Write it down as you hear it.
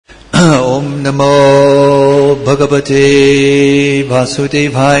Om Namo Bhagavate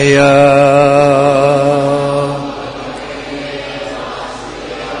Vasudevaya.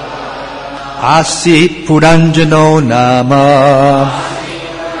 Asit Puranjano Nama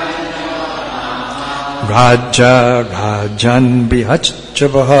Raja Rajan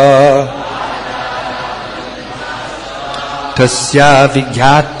Bihachavaha Tasya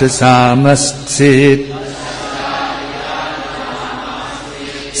Vigyata Samastit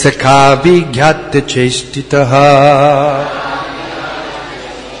Sakha Vigyata Chestitaha.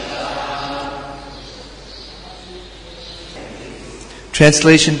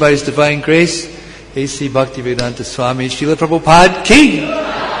 Translation by His Divine Grace, A.C. Bhaktivedanta Swami Srila Prabhupada Ki.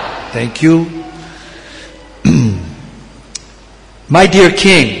 Thank you. My dear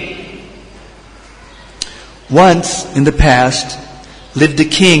King, once in the past lived a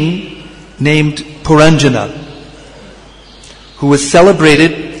king named Puranjana, who was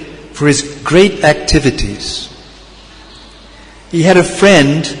celebrated for his great activities. He had a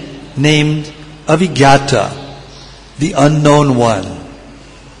friend named Avigyata, the unknown one.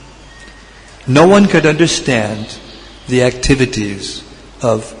 No one could understand the activities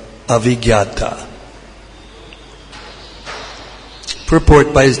of Avigyata.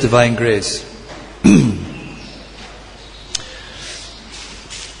 Purport by His Divine Grace.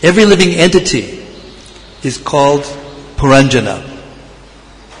 Every living entity is called Puranjana.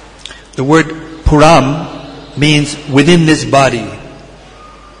 The word Puram means within this body,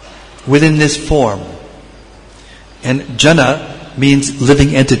 within this form. And Jana means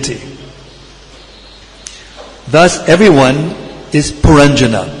living entity. Thus, everyone is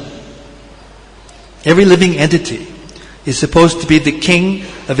Puranjana. Every living entity is supposed to be the king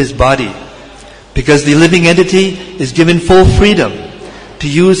of his body, because the living entity is given full freedom to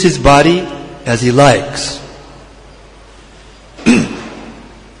use his body as he likes.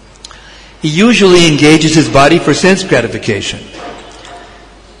 He usually engages his body for sense gratification,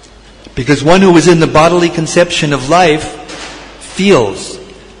 because one who is in the bodily conception of life feels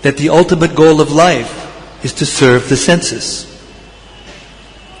that the ultimate goal of life is to serve the senses.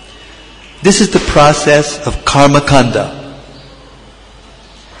 This is the process of karma kanda.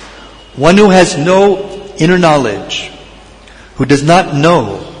 One who has no inner knowledge, who does not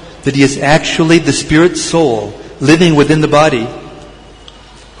know that he is actually the spirit soul living within the body,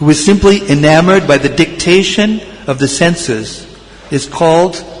 who is simply enamored by the dictation of the senses, is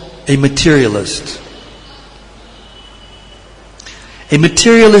called a materialist. A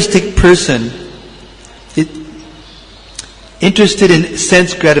materialistic person interested in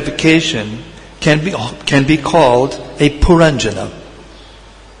sense gratification can be called a Puranjana.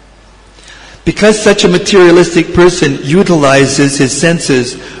 Because such a materialistic person utilizes his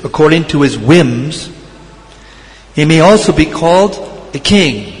senses according to his whims, he may also be called a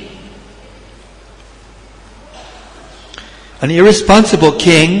king. An irresponsible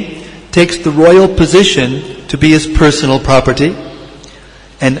king takes the royal position to be his personal property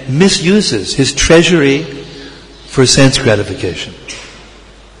and misuses his treasury for sense gratification.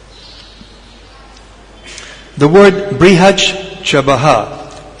 The word Brihachavaha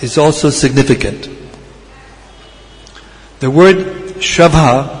is also significant. The word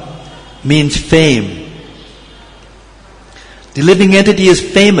Shabha means fame. The living entity is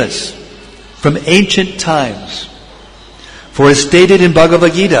famous from ancient times. For as stated in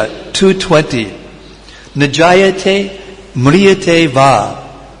Bhagavad Gita 2:20, Najayate Mriyate Va.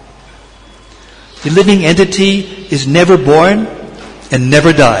 The living entity is never born and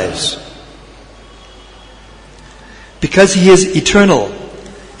never dies. Because he is eternal,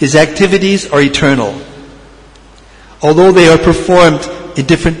 his activities are eternal, although they are performed in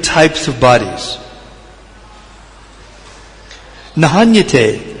different types of bodies.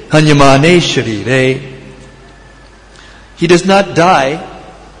 Nahanyate hanyamane sharire. He does not die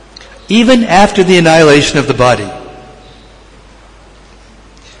even after the annihilation of the body.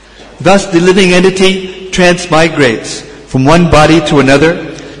 Thus, the living entity transmigrates from one body to another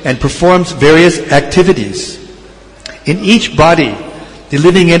and performs various activities. In each body, the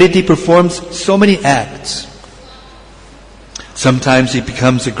living entity performs so many acts. Sometimes he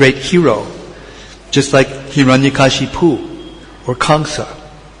becomes a great hero, just like Hiranyakashipu or Kamsa.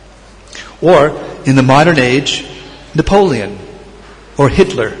 Or, in the modern age, Napoleon or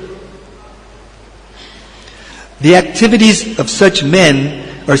Hitler. The activities of such men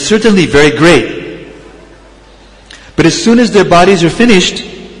are certainly very great. But as soon as their bodies are finished,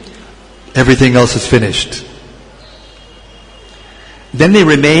 everything else is finished. Then they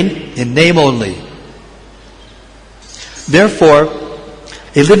remain in name only. Therefore,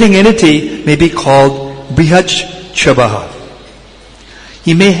 a living entity may be called Brihachavaha.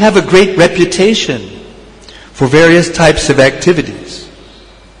 He may have a great reputation for various types of activities.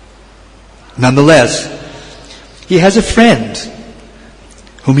 Nonetheless, he has a friend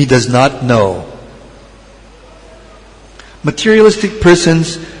whom he does not know. Materialistic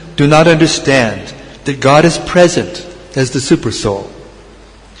persons do not understand that God is present as the Supersoul,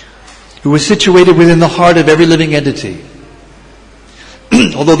 who is situated within the heart of every living entity.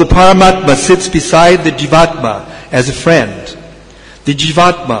 Although the Paramatma sits beside the Jivatma as a friend, the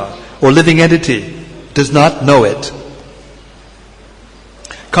Jivatma, or living entity, does not know it.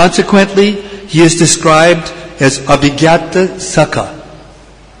 Consequently, he is described as Abhigyata Sakha,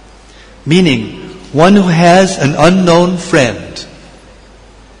 meaning one who has an unknown friend.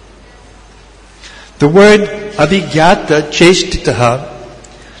 The word Abhigyata Cheshtitaha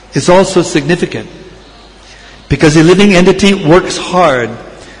is also significant because a living entity works hard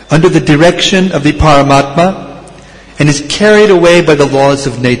under the direction of the Paramatma and is carried away by the laws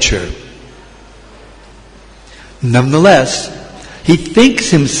of nature. Nonetheless, he thinks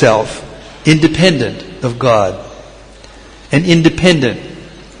himself independent of God and independent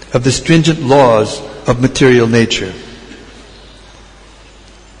of the stringent laws of material nature.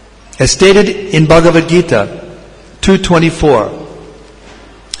 As stated in Bhagavad Gita 2:24,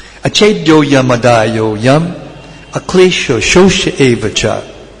 Achedyo yamadayo yam aklesho shosha evacha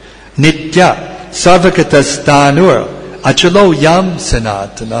nitya sarvakatastanur achalo yam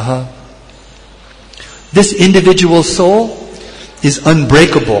sanatanaha. This individual soul is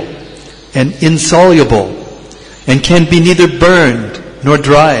unbreakable and insoluble and can be neither burned nor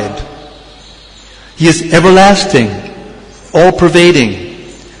dried. He is everlasting, all-pervading,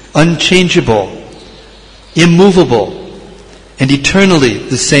 unchangeable, immovable, and eternally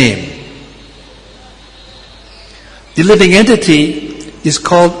the same. The living entity is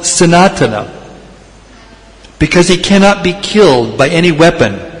called Sanatana because he cannot be killed by any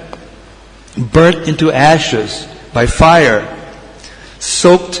weapon, burnt into ashes by fire,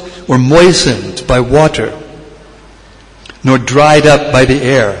 soaked or moistened by water, nor dried up by the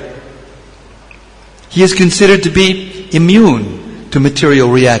air. He is considered to be immune to material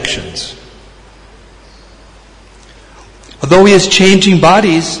reactions. Although he is changing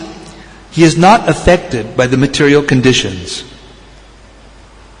bodies, he is not affected by the material conditions.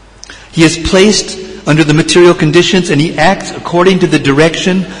 He is placed under the material conditions and he acts according to the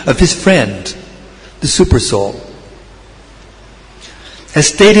direction of his friend, the Supersoul. As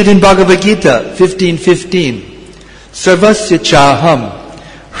stated in Bhagavad Gita 15:15, Sarvasya chaham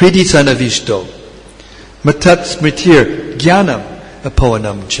hridi sanavishto matat smritir jnanam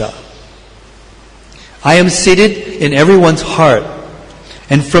apoanam cha. I am seated in everyone's heart,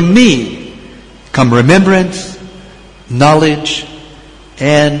 and from me come remembrance, knowledge,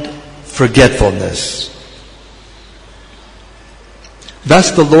 and forgetfulness.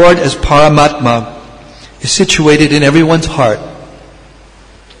 Thus the Lord as Paramatma is situated in everyone's heart,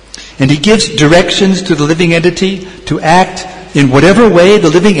 and he gives directions to the living entity to act in whatever way the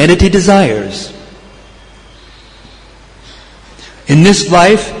living entity desires. In this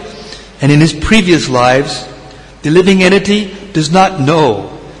life and in his previous lives, the living entity does not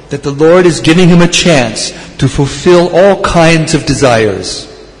know that the Lord is giving him a chance to fulfill all kinds of desires.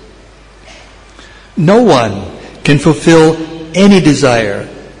 No one can fulfill any desire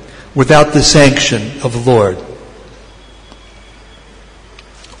without the sanction of the Lord.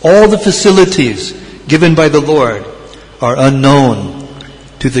 All the facilities given by the Lord are unknown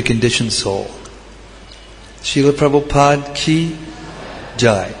to the conditioned soul. Srila Prabhupada ki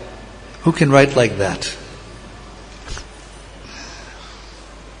jai. Who can write like that?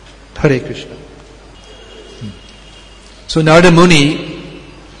 Hare Krishna. So Narada Muni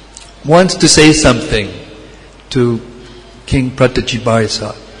wants to say something to King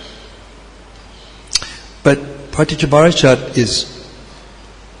Pratityabarhisat. But Pratityabarhisat he's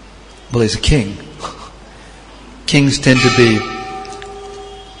a king. Kings tend to be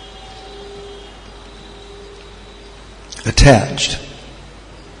attached.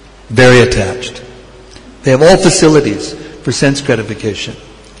 Very attached. They have all facilities for sense gratification.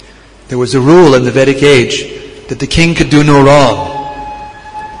 There was a rule in the Vedic age that the king could do no wrong,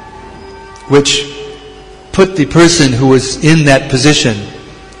 which put the person who was in that position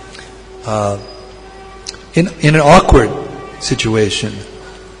in an awkward situation.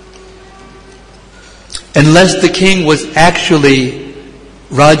 Unless the king was actually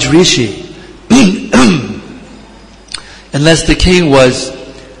Rajrishi, unless the king was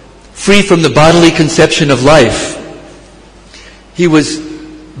free from the bodily conception of life, he was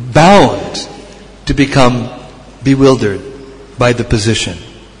bound to become bewildered by the position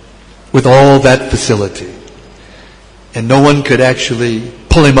with all that facility. and no one could actually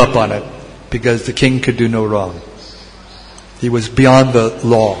pull him up on it because the king could do no wrong. He was beyond the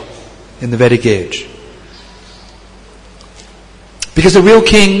law in the Vedic age. Because a real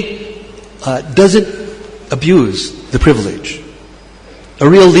king doesn't abuse the privilege. A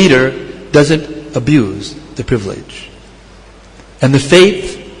real leader doesn't abuse the privilege. And the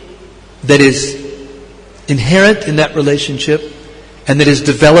faith that is inherent in that relationship and that is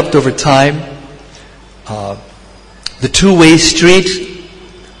developed over time, the two-way street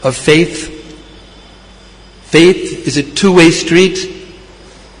of faith. Faith is a two-way street.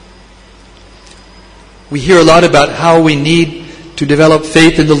 We hear a lot about how we need to develop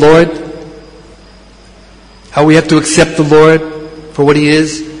faith in the Lord, how we have to accept the Lord for what He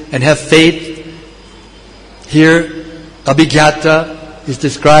is and have faith. Here, Abhigyata is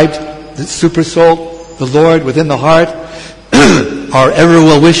described, the super soul, the Lord within the heart, our ever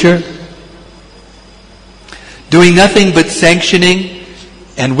well-wisher, doing nothing but sanctioning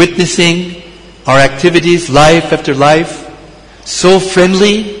and witnessing our activities life after life, so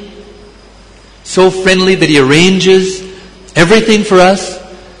friendly that He arranges everything for us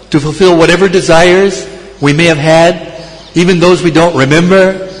to fulfill whatever desires we may have had, even those we don't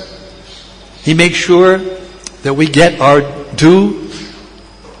remember. He makes sure that we get our due,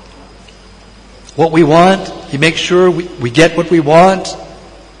 what we want. He makes sure we get what we want.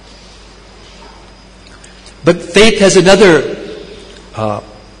 But faith has another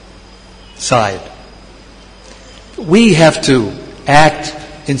side. We have to act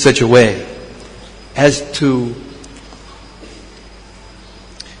in such a way as to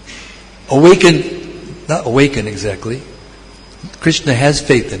not awaken exactly. Krishna has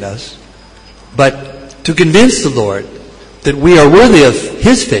faith in us, but to convince the Lord that we are worthy of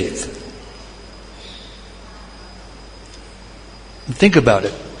His faith. Think about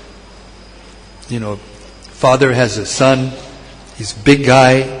it. Father has a son. He's a big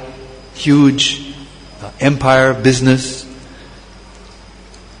guy, huge empire, business.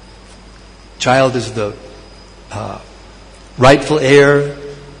 Child is the rightful heir.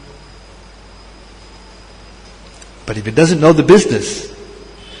 But if he doesn't know the business,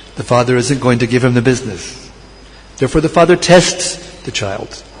 the father isn't going to give him the business. Therefore, the father tests the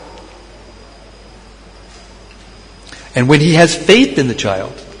child. And when he has faith in the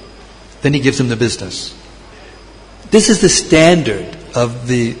child, then he gives him the business. This is the standard of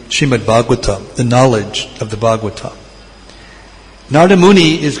the Srimad Bhagavatam, the knowledge of the Bhagavatam. Narada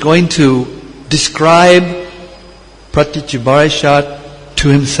Muni is going to describe Pratityabarishad to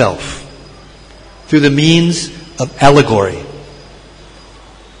himself through the means of allegory.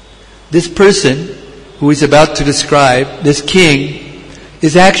 This person who he's about to describe, this king,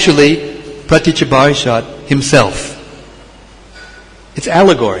 is actually Pratityabarishad himself. It's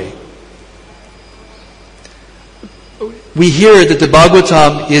allegory. We hear that the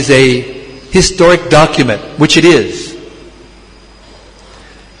Bhagavatam is a historic document, which it is.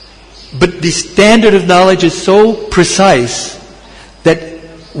 But the standard of knowledge is so precise that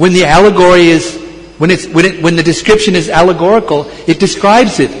when the allegory is, when the description is allegorical, it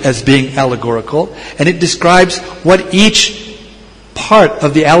describes it as being allegorical, and it describes what each part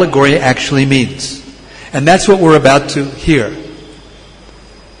of the allegory actually means. And that's what we're about to hear.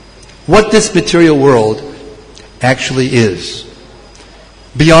 What this material world actually is,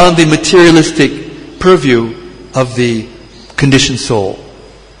 beyond the materialistic purview of the conditioned soul.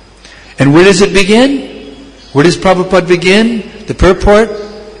 And where does it begin? Where does Prabhupada begin? The purport?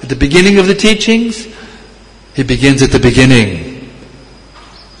 At the beginning of the teachings? He begins at the beginning.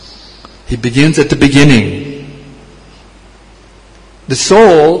 He begins at the beginning. The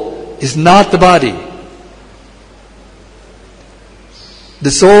soul is not the body.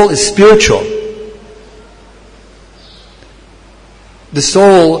 The soul is spiritual. The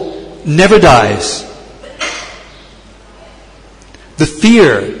soul never dies. The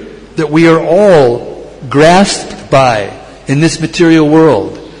fear that we are all grasped by in this material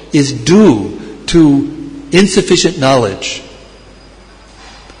world is due to insufficient knowledge.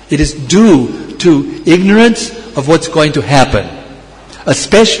 It is due to ignorance of what's going to happen,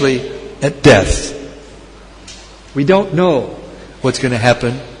 especially at death. We don't know what's going to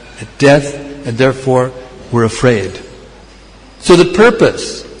happen at death, and therefore we're afraid. So the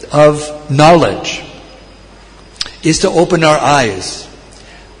purpose of knowledge is to open our eyes.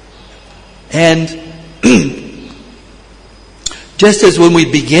 And just as when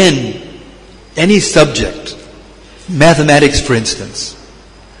we begin any subject, mathematics for instance,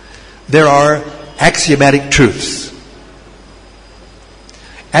 there are axiomatic truths.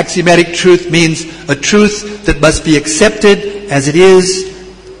 Axiomatic truth means a truth that must be accepted as it is,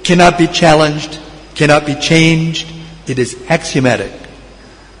 cannot be challenged, cannot be changed, It is axiomatic.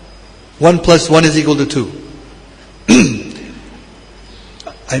 1 plus 1 is equal to 2.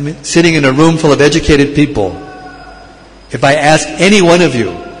 I'm sitting in a room full of educated people. If I ask any one of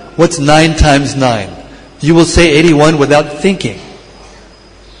you, what's 9 times 9? You will say 81 without thinking.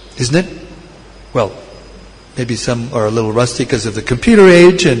 Isn't it? Well, maybe some are a little rusty because of the computer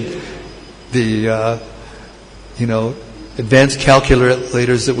age and the, advanced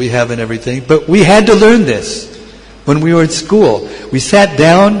calculators that we have and everything. But we had to learn this when we were in school. We sat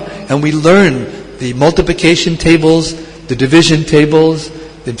down and we learned the multiplication tables, the division tables,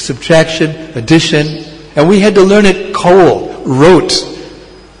 the subtraction, addition, and we had to learn it cold, rote.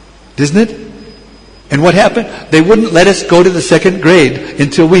 Isn't it? And what happened? They wouldn't let us go to the second grade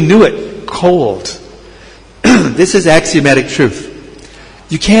until we knew it cold. This is axiomatic truth.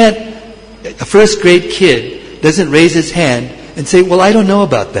 You can't, a first grade kid doesn't raise his hand and say, well, I don't know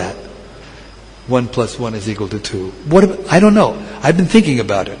about that. 1 plus 1 is equal to 2. I don't know. I've been thinking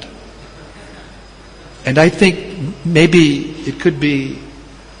about it. And I think maybe it could be,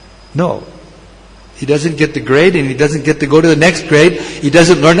 no. He doesn't get the grade and he doesn't get to go to the next grade. He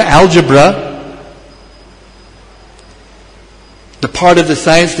doesn't learn algebra. The part of the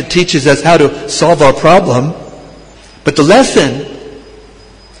science that teaches us how to solve our problem. But the lesson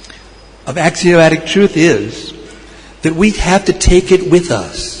of axiomatic truth is that we have to take it with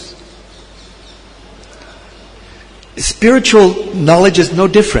us. Spiritual knowledge is no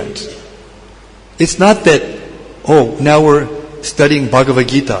different. It's not that, now we're studying Bhagavad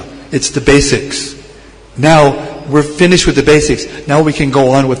Gita. It's the basics. Now we're finished with the basics. Now we can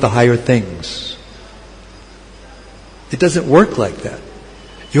go on with the higher things. It doesn't work like that.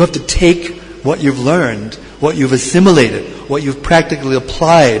 You have to take what you've learned, what you've assimilated, what you've practically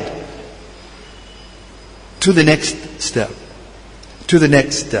applied to the next step, to the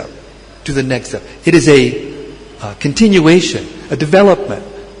next step, to the next step. It is a continuation, a development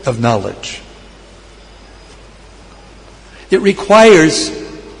of knowledge. It requires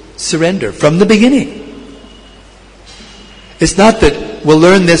surrender from the beginning. It's not that we'll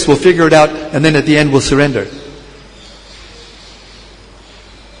learn this, we'll figure it out, and then at the end we'll surrender.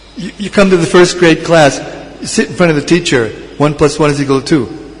 You come to the first grade class, you sit in front of the teacher, 1 plus 1 is equal to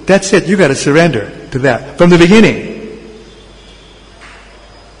 2. That's it, you got to surrender to that from the beginning.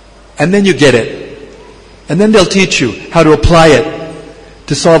 And then you get it. And then they'll teach you how to apply it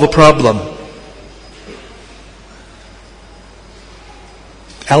to solve a problem.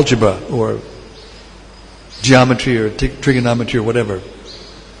 Algebra or geometry or trigonometry or whatever.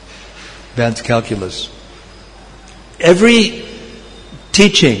 Advanced calculus. Every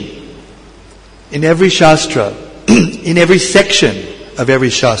teaching in every shastra, in every section of every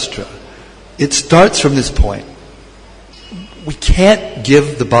shastra, it starts from this point. We can't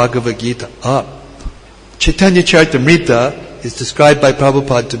give the Bhagavad Gita up. Chaitanya Charitamrita is described by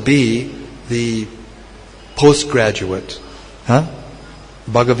Prabhupada to be the postgraduate.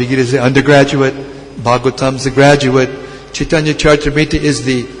 Bhagavad Gita is the undergraduate, Bhagavatam is the graduate, Chaitanya Charitamrita is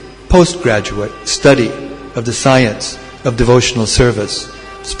the postgraduate study of the science of devotional service,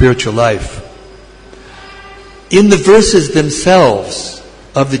 spiritual life. In the verses themselves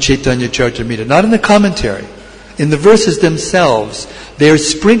of the Chaitanya Charitamrita, not in the commentary, in the verses themselves, they are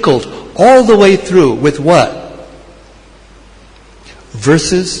sprinkled all the way through with what?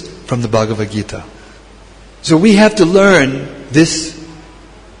 Verses from the Bhagavad Gita. So we have to learn this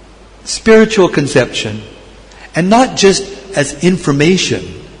spiritual conception, and not just as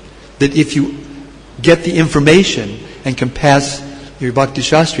information, that if you get the information and can pass your Bhakti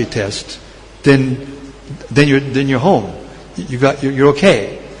Shastri test, then you're home. You're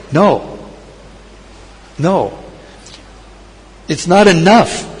okay. No. It's not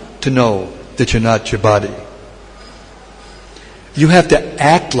enough to know that you're not your body. You have to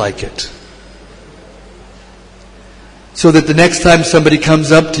act like it. So that the next time somebody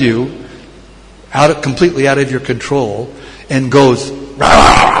comes up to you, completely out of your control, and goes,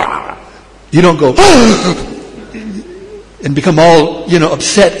 "Rah!" you don't go and become all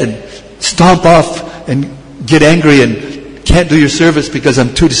upset and stomp off and get angry and can't do your service because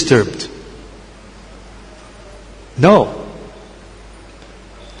I'm too disturbed. No.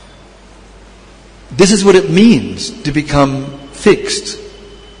 This is what it means to become fixed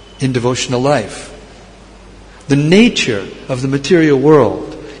in devotional life. The nature of the material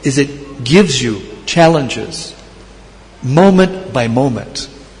world is it gives you challenges moment by moment.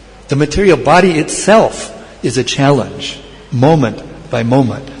 The material body itself is a challenge moment by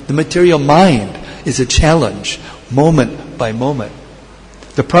moment. The material mind is a challenge moment by moment.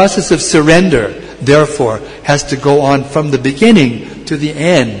 The process of surrender, therefore, has to go on from the beginning to the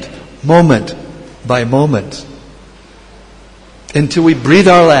end, moment by moment. until we breathe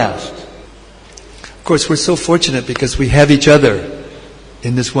our last. Of course, we're so fortunate because we have each other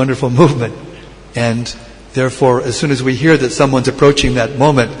in this wonderful movement. And therefore, as soon as we hear that someone's approaching that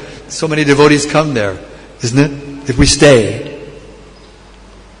moment, so many devotees come there, isn't it? If we stay,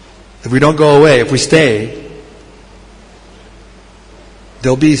 if we don't go away, if we stay,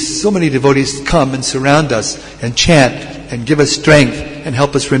 there'll be so many devotees come and surround us and chant and give us strength and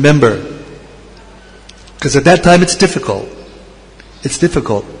help us remember. Because at that time it's difficult. It's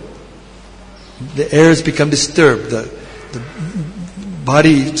difficult. The airs become disturbed. The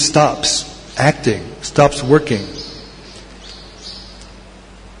body stops acting, stops working.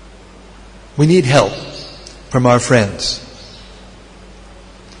 We need help from our friends.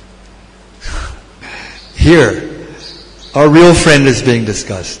 Here, our real friend is being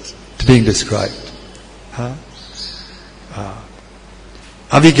discussed, being described.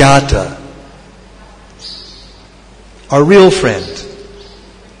 Avigata, our real friend.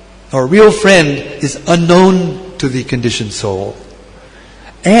 Our real friend is unknown to the conditioned soul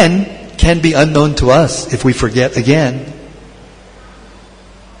and can be unknown to us if we forget again.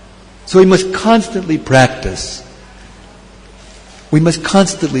 So we must constantly practice. We must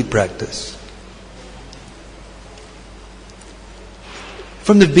constantly practice.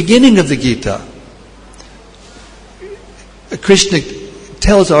 From the beginning of the Gita, Krishna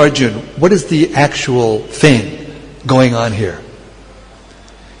tells Arjuna what is the actual thing going on here.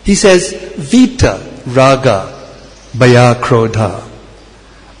 He says, Vita raga baya krodha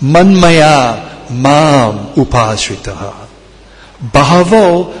manmaya mam upashritaha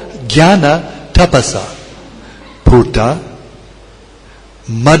bahavo jnana tapasa puta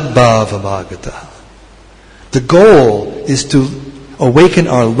madbhavamagata. The goal is to awaken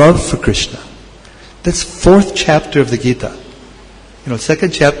our love for Krishna. That's 4th chapter of the Gita.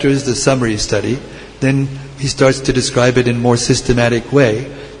 2nd chapter is the summary study. Then he starts to describe it in a more systematic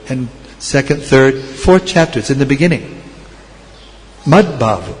way. And 2nd, 3rd, 4th chapter, it's in the beginning.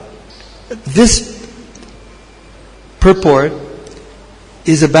 Madbhava. This purport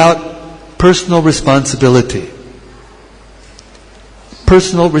is about personal responsibility.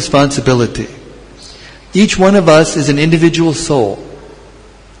 Personal responsibility. Each one of us is an individual soul.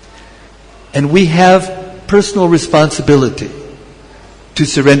 And we have personal responsibility to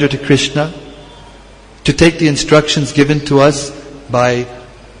surrender to Krishna, to take the instructions given to us by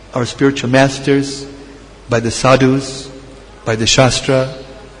our spiritual masters, by the sadhus, by the shastra,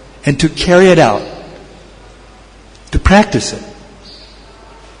 and to carry it out, to practice it.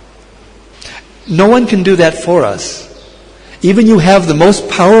 No one can do that for us. Even you have the most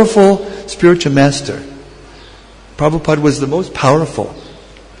powerful spiritual master. Prabhupada was the most powerful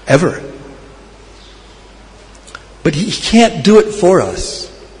ever. But he can't do it for us.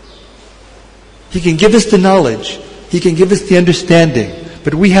 He can give us the knowledge. He can give us the understanding.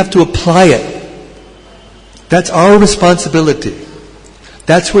 But we have to apply it. That's our responsibility.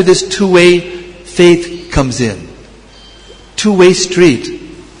 That's where this two-way faith comes in. Two-way street.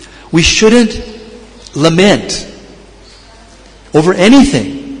 We shouldn't lament over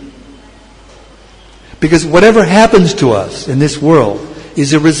anything. Because whatever happens to us in this world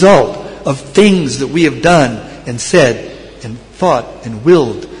is a result of things that we have done and said and thought and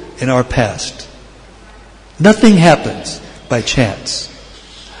willed in our past. Nothing happens by chance.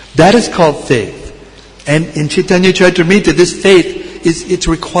 That is called faith. And in Chaitanya Charitamrita, this faith it's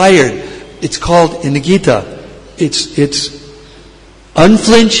required. It's called in the Gita, it's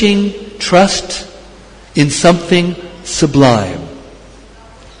unflinching trust in something sublime,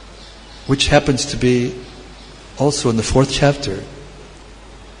 which happens to be also in the 4th chapter,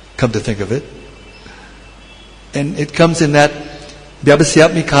 come to think of it. And it comes in that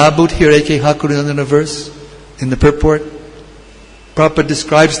Vyavasyapmi Kahabut Hireke Hakurunandana verse in the purport. Prabhupada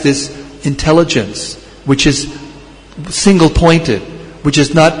describes this intelligence which is single-pointed, which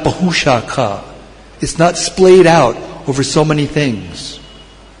is not bahushaka. It's not splayed out over so many things.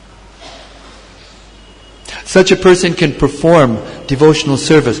 Such a person can perform devotional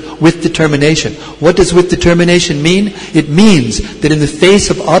service with determination. What does with determination mean? It means that in the face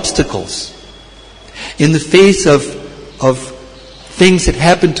of obstacles, in the face of things that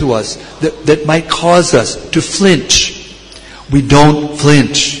happen to us that might cause us to flinch, we don't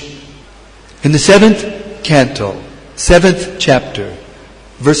flinch. In the 7th canto, 7th chapter,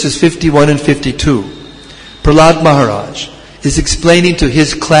 verses 51 and 52, Prahlad Maharaj is explaining to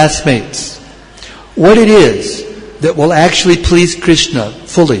his classmates what it is that will actually please Krishna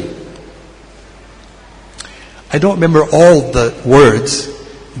fully. I don't remember all the words,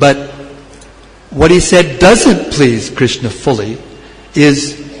 but what he said doesn't please Krishna fully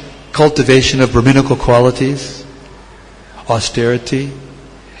is cultivation of Brahminical qualities, austerity,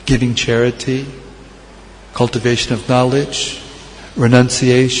 giving charity, cultivation of knowledge,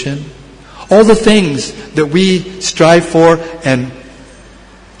 renunciation, all the things that we strive for and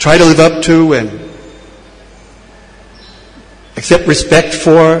try to live up to and accept respect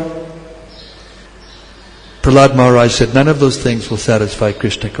for. Prahlad Maharaj said none of those things will satisfy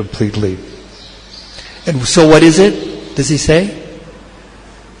Krishna completely. And so what is it, does he say?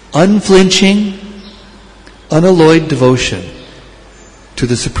 Unflinching, unalloyed devotion to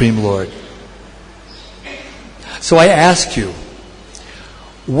the Supreme Lord. So I ask you,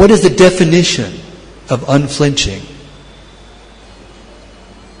 what is the definition of unflinching?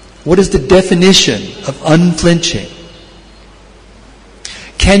 What is the definition of unflinching?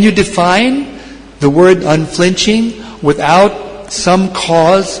 Can you define the word unflinching without some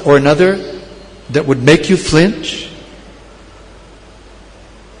cause or another that would make you flinch?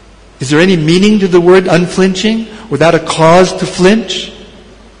 Is there any meaning to the word unflinching without a cause to flinch?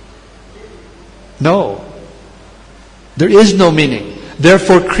 No. There is no meaning.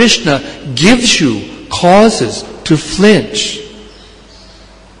 Therefore, Krishna gives you causes to flinch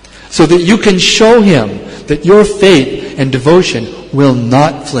so that you can show Him that your faith and devotion will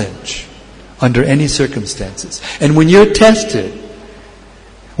not flinch under any circumstances. And when you're tested,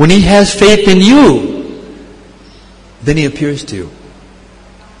 when He has faith in you, then He appears to you.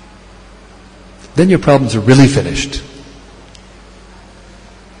 Then your problems are really finished.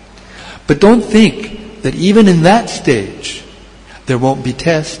 But don't think that even in that stage, there won't be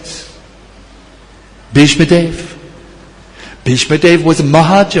tests. Bhishma Dev. Bhishma Dev was a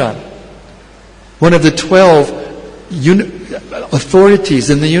Mahajan, one of the 12 authorities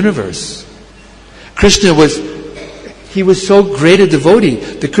in the universe. Krishna was so great a devotee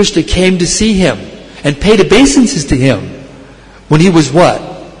that Krishna came to see him and paid obeisances to him when he was what?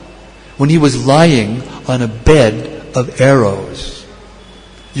 When he was lying on a bed of arrows.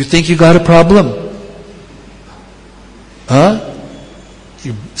 You think you got a problem? Huh?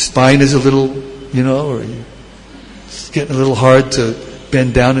 Your spine is a little, or it's getting a little hard to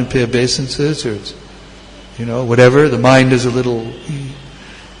bend down and pay obeisances, or whatever. The mind is a little...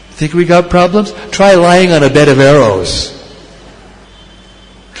 Think we got problems? Try lying on a bed of arrows.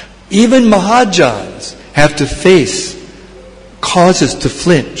 Even Mahajans have to face causes to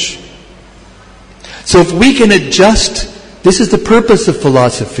flinch. So if we can adjust, this is the purpose of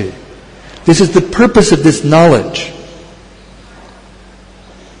philosophy. This is the purpose of this knowledge.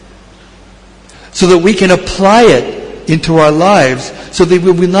 So that we can apply it into our lives, so that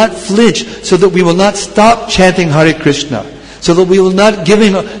we will not flinch, so that we will not stop chanting Hare Krishna, so that we will not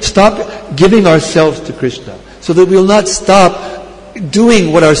stop giving ourselves to Krishna, so that we will not stop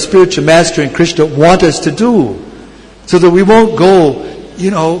doing what our spiritual master and Krishna want us to do, so that we won't go,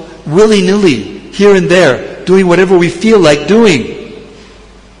 willy-nilly, here and there, doing whatever we feel like doing.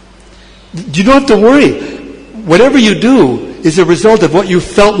 You don't have to worry. Whatever you do is a result of what you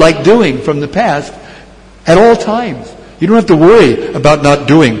felt like doing from the past at all times. You don't have to worry about not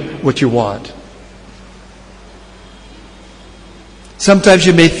doing what you want. Sometimes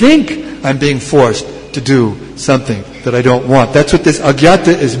you may think I'm being forced to do something that I don't want. That's what this agyata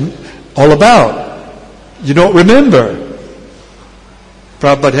is all about. You don't remember.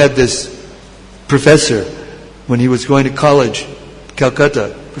 Prabhupada had this professor when he was going to college,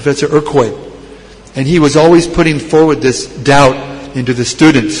 Calcutta, Professor Urquhart, and he was always putting forward this doubt into the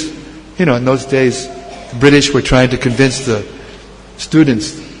students. In those days, the British were trying to convince the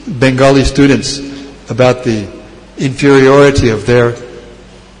students, Bengali students, about the inferiority of their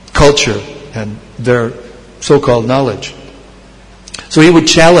culture and their so-called knowledge. So he would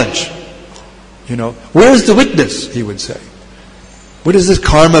challenge, where's the witness, he would say. What is this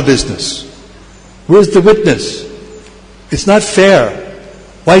karma business? Where's the witness? It's not fair.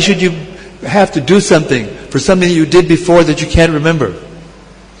 Why should you have to do something for something you did before that you can't remember?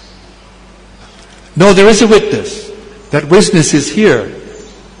 No, there is a witness. That witness is here.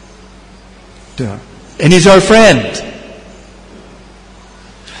 And he's our friend.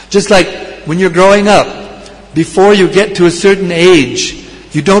 Just like when you're growing up, before you get to a certain age,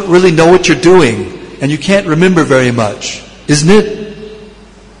 you don't really know what you're doing, and you can't remember very much. Isn't it?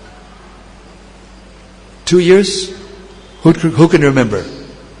 2 years? Who can remember?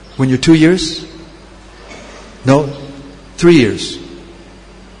 When you're 2 years? No? 3 years?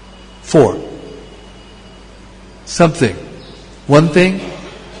 4? Something? One thing?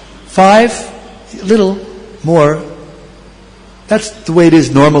 5? A little more. That's the way it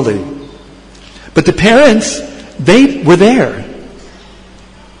is normally. But the parents, they were there.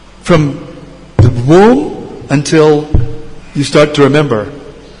 From the womb until you start to remember.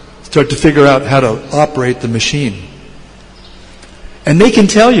 Start to figure out how to operate the machine. And they can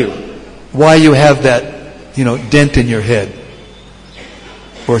tell you why you have that, dent in your head.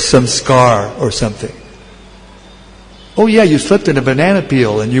 Or some scar or something. Oh yeah, you slipped in a banana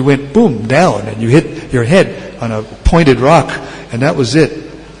peel and you went boom, down, and you hit your head on a pointed rock, and that was it.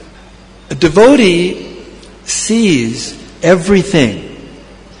 A devotee sees everything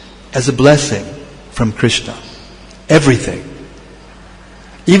as a blessing from Krishna. Everything.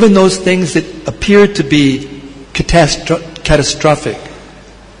 Even those things that appear to be catastrophic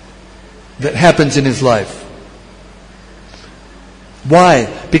that happens in his life. Why?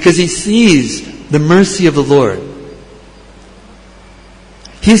 Because he sees the mercy of the Lord.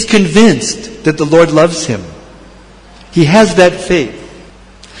 He's convinced that the Lord loves him. He has that faith.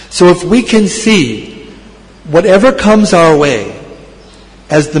 So if we can see whatever comes our way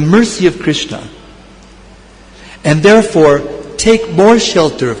as the mercy of Krishna, and therefore take more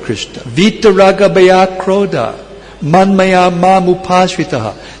shelter of Krishna, Vitaraga Bhaya Krodha, Manmaya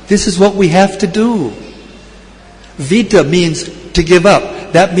Mamupashvitaha. This is what we have to do. Vita means to give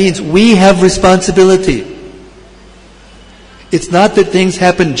up. That means we have responsibility. It's not that things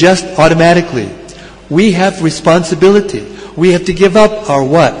happen just automatically. We have responsibility. We have to give up our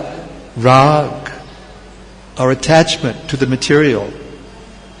what? Rag. Our attachment to the material.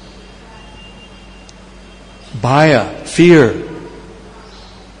 Bhaya, fear.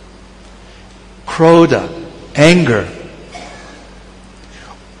 Krodha, anger.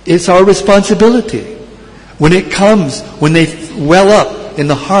 It's our responsibility. When it comes, when they well up in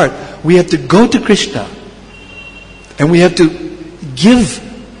the heart, we have to go to Krishna. And we have to give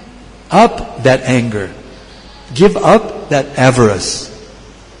up that anger. Give up that avarice.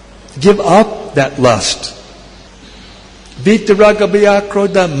 Give up that lust. Vitaraga Bhaya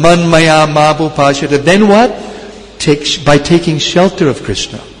Krodha Manmaya Mabhupashita. Then what? By taking shelter of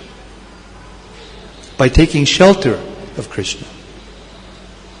Krishna. By taking shelter of Krishna.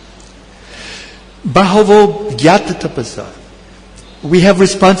 Bahavo Gyata Tapasa. We have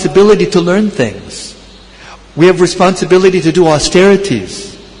responsibility to learn things. We have responsibility to do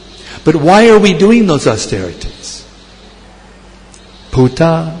austerities. But why are we doing those austerities?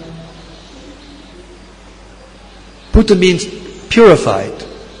 Puta. Puta means purified.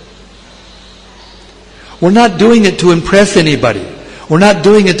 We're not doing it to impress anybody. We're not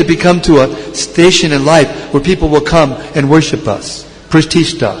doing it to become to a station in life where people will come and worship us.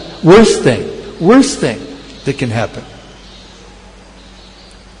 Pratishta. Worst thing that can happen.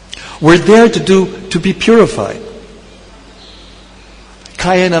 We're there to be purified.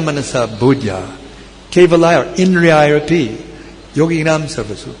 Kayana manasa buddhya, kevalaya indriyarapi, yoginam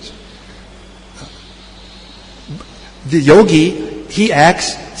sarvasut. The yogi, he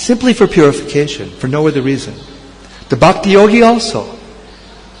acts simply for purification, for no other reason. The bhakti yogi also.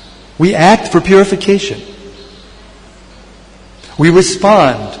 We act for purification. We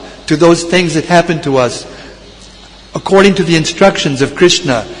respond to those things that happen to us according to the instructions of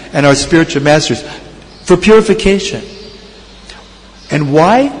Krishna and our spiritual masters for purification. And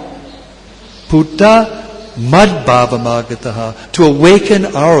why? Puta madbhavamagataha, to awaken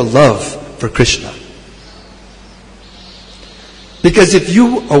our love for Krishna. Because if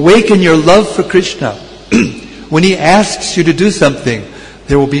you awaken your love for Krishna, when He asks you to do something,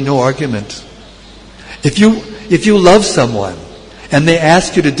 there will be no argument. If you love someone and they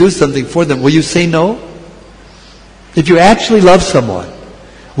ask you to do something for them, will you say no? If you actually love someone,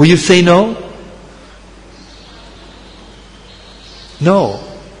 will you say no? No.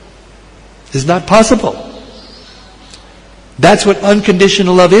 It's not possible. That's what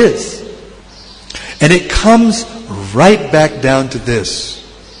unconditional love is. And it comes right back down to this.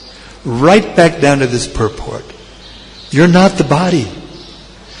 Right back down to this purport. You're not the body.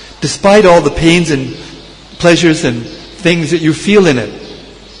 Despite all the pains and pleasures and things that you feel in it,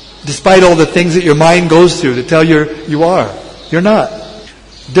 despite all the things that your mind goes through to tell you are, you're not.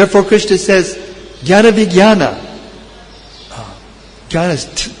 Therefore Krishna says, Jnana Vijnana.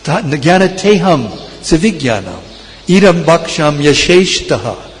 Jnana Teham Savijnanam. Idam Bhaksham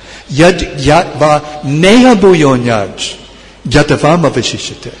Yasheshtaha. Yad Yatva Neha Bhuyonyaj. Jatavam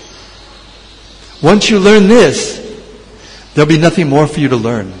Avashishate. Once you learn this, there'll be nothing more for you to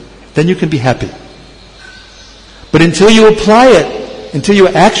learn. Then you can be happy. But until you apply it, until you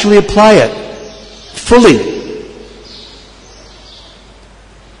actually apply it fully,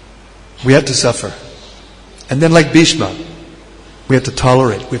 we have to suffer. And then like Bhishma, we have to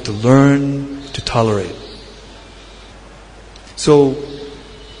tolerate. We have to learn to tolerate. So,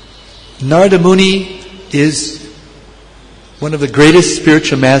 Narada Muni is one of the greatest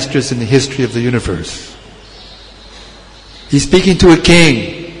spiritual masters in the history of the universe. He's speaking to a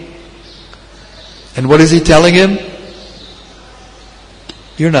king. And what is he telling him?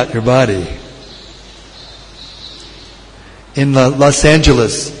 You're not your body. In Los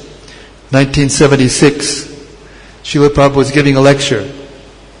Angeles, 1976, Srila Prabhupada was giving a lecture.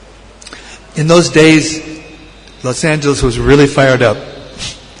 In those days, Los Angeles was really fired up.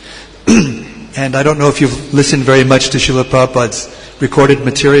 And I don't know if you've listened very much to Srila Prabhupada's recorded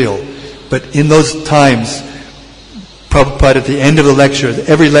material, but in those times, Prabhupada at the end of the lecture,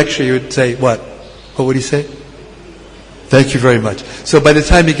 every lecture he would say, what? What would he say? Thank you very much. So by the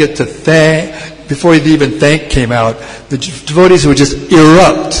time you get to thank, before even thank came out, the devotees would just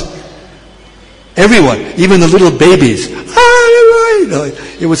erupt. Everyone, even the little babies.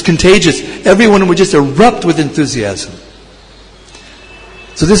 It was contagious. Everyone would just erupt with enthusiasm.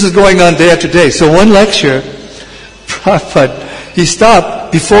 So this is going on day after day. So one lecture, Prabhupada, he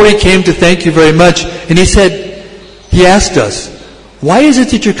stopped before he came to thank you very much, and he asked us, why is it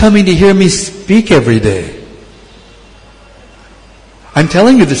that you're coming to hear me speak every day? I'm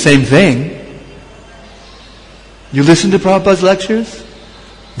telling you the same thing. You listen to Prabhupada's lectures?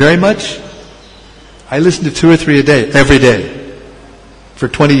 Very much? I listen to 2 or 3 a day, every day, for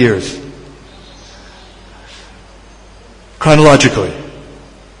 20 years. Chronologically.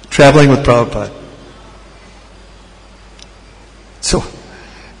 Traveling with Prabhupada. So,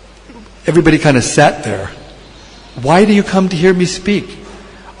 everybody kind of sat there. Why do you come to hear me speak?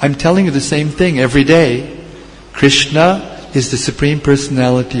 I'm telling you the same thing every day. Krishna is the Supreme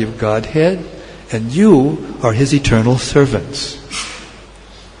Personality of Godhead, and you are His eternal servants.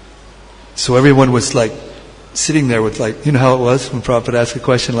 So everyone was like, sitting there with like, you know how it was when Prabhupada asked a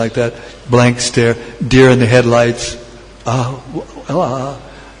question like that? Blank stare, deer in the headlights. You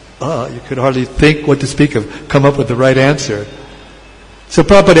could hardly think what to speak of, come up with the right answer. So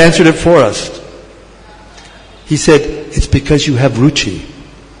Prabhupada answered it for us. He said, it's because you have ruchi.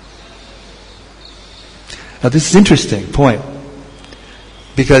 Now this is an interesting point.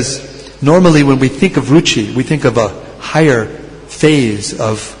 Because normally when we think of ruchi, we think of a higher phase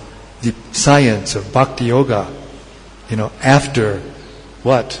of the science of bhakti yoga. After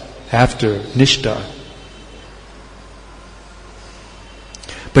what? After nishta.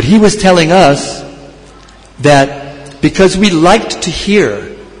 But he was telling us that because we liked to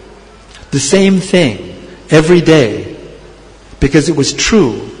hear the same thing every day, because it was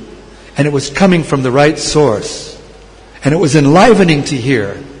true, and it was coming from the right source, and it was enlivening to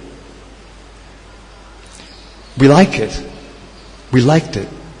hear, we like it. We liked it.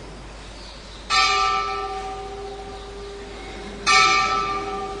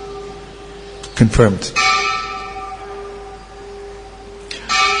 Confirmed.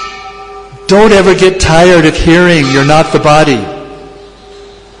 Don't ever get tired of hearing you're not the body.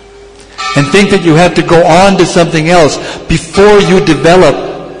 And think that you have to go on to something else before you develop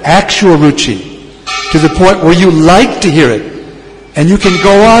actual ruchi to the point where you like to hear it. And you can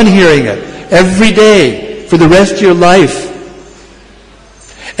go on hearing it every day for the rest of your life.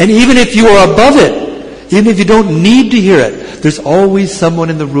 And even if you are above it, even if you don't need to hear it, there's always someone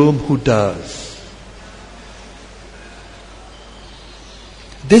in the room who does.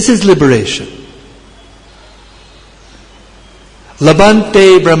 This is liberation.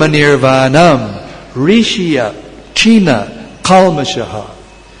 Labante brahmanirvanam rishya china kalmashaha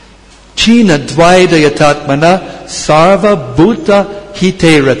china dvaidayatatmana sarva bhuta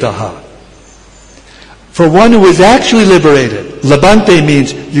hiterataha. For one who is actually liberated, labante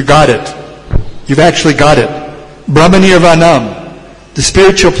means you got it. You've actually got it. Brahmanirvanam, the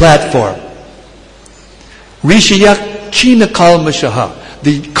spiritual platform. Rishya china kalmashaha.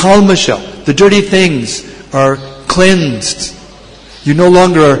 The kalmasha, the dirty things, are cleansed. You no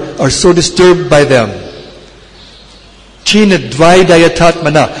longer are so disturbed by them. China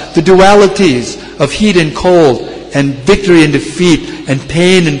dvaidayatatmana, the dualities of heat and cold, and victory and defeat, and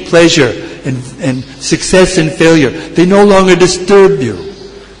pain and pleasure, and success and failure. They no longer disturb you.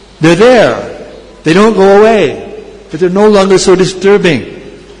 They're there. They don't go away. But they're no longer so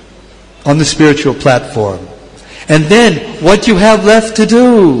disturbing on the spiritual platform. And then, what you have left to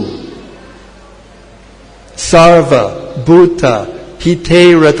do? Sarva, bhuta,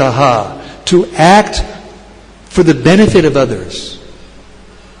 hite rataha. To act for the benefit of others.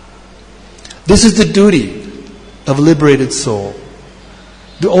 This is the duty of a liberated soul.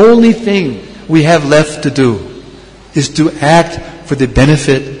 The only thing we have left to do is to act for the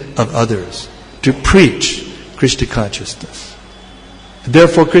benefit of others. To preach Krishna consciousness.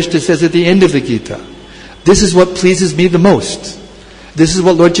 Therefore, Krishna says at the end of the Gita, this is what pleases me the most. This is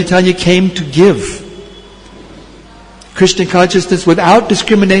what Lord Chaitanya came to give. Krishna consciousness without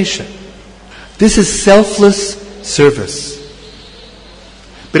discrimination. This is selfless service.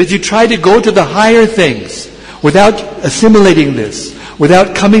 But if you try to go to the higher things without assimilating this,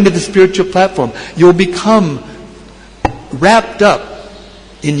 without coming to the spiritual platform, you'll become wrapped up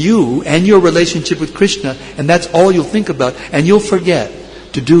in you and your relationship with Krishna, and that's all you'll think about, and you'll forget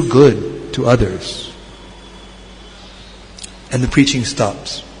to do good to others. And the preaching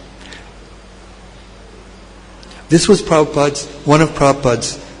stops. This was one of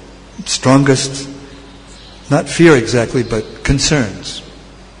Prabhupada's strongest, not fear exactly, but concerns,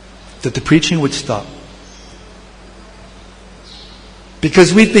 that the preaching would stop.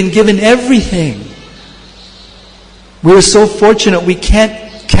 Because we've been given everything. We're so fortunate we can't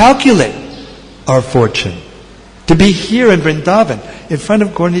calculate our fortune. To be here in Vrindavan, in front of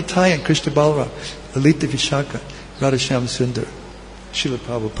Gaura and Krishna Balram, Lalita Vishaka, Radhashyam Sundar, Srila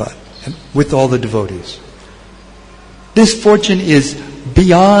Prabhupada, and with all the devotees. This fortune is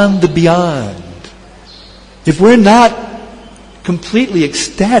beyond the beyond. If we're not completely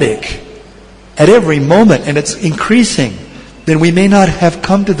ecstatic at every moment, and it's increasing, then we may not have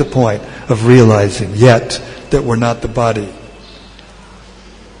come to the point of realizing yet that we're not the body.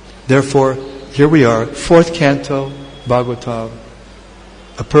 Therefore, here we are, 4th canto, Bhagavatam,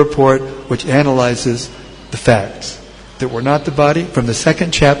 a purport which analyzes the facts that we're not the body from the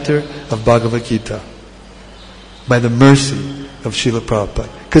 2nd chapter of Bhagavad Gita by the mercy of Srila Prabhupada,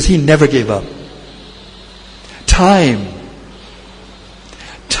 because he never gave up. Time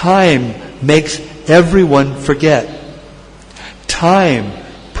makes everyone forget. Time,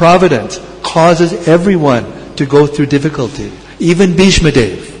 providence, causes everyone to go through difficulty, even Bhishma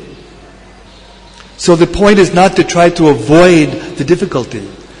Dev. So the point is not to try to avoid the difficulty.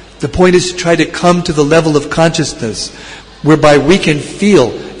 The point is to try to come to the level of consciousness whereby we can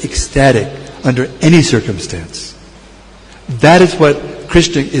feel ecstatic under any circumstance. That is what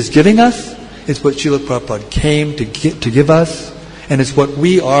Krishna is giving us. It's what Srila Prabhupada came to give us. And it's what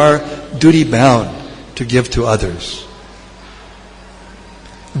we are duty bound to give to others.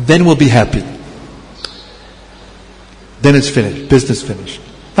 Then we'll be happy. Then it's finished. Business finished.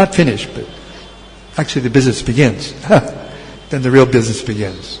 Not finished, but actually the business begins. Then the real business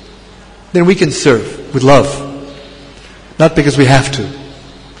begins. Then we can serve with love. Not because we have to.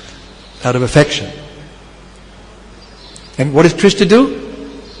 Out of affection. And what does Krishna do?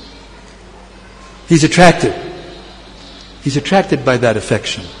 He's attracted. He's attracted by that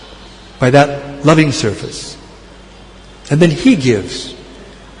affection. By that loving service. And then he gives.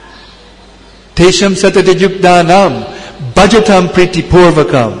 Tesham satadayukdanam bhajatam priti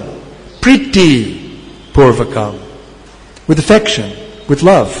purvakam. Priti purvakam. With affection, with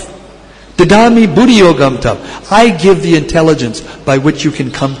love. Dadami buddhi yogam tam. I give the intelligence by which you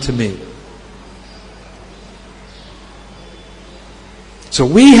can come to me. So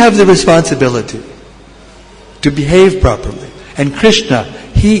we have the responsibility to behave properly. And Krishna,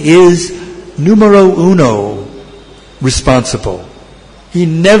 he is numero uno responsible. He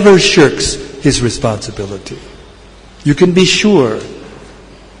never shirks his responsibility. You can be sure.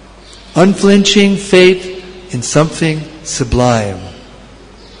 Unflinching faith in something sublime.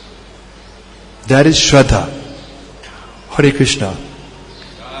 That is Shraddha. Hare Krishna.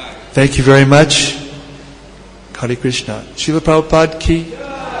 Thank you very much. Hare Krishna. Srila Prabhupada ki,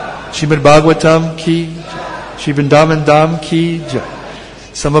 Srimad Bhagavatam ki, Shri Vrindavan Dham ki jai.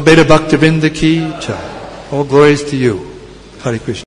 Samaveda Bhaktivinoda ki jai. All glories to you. Hare Krishna.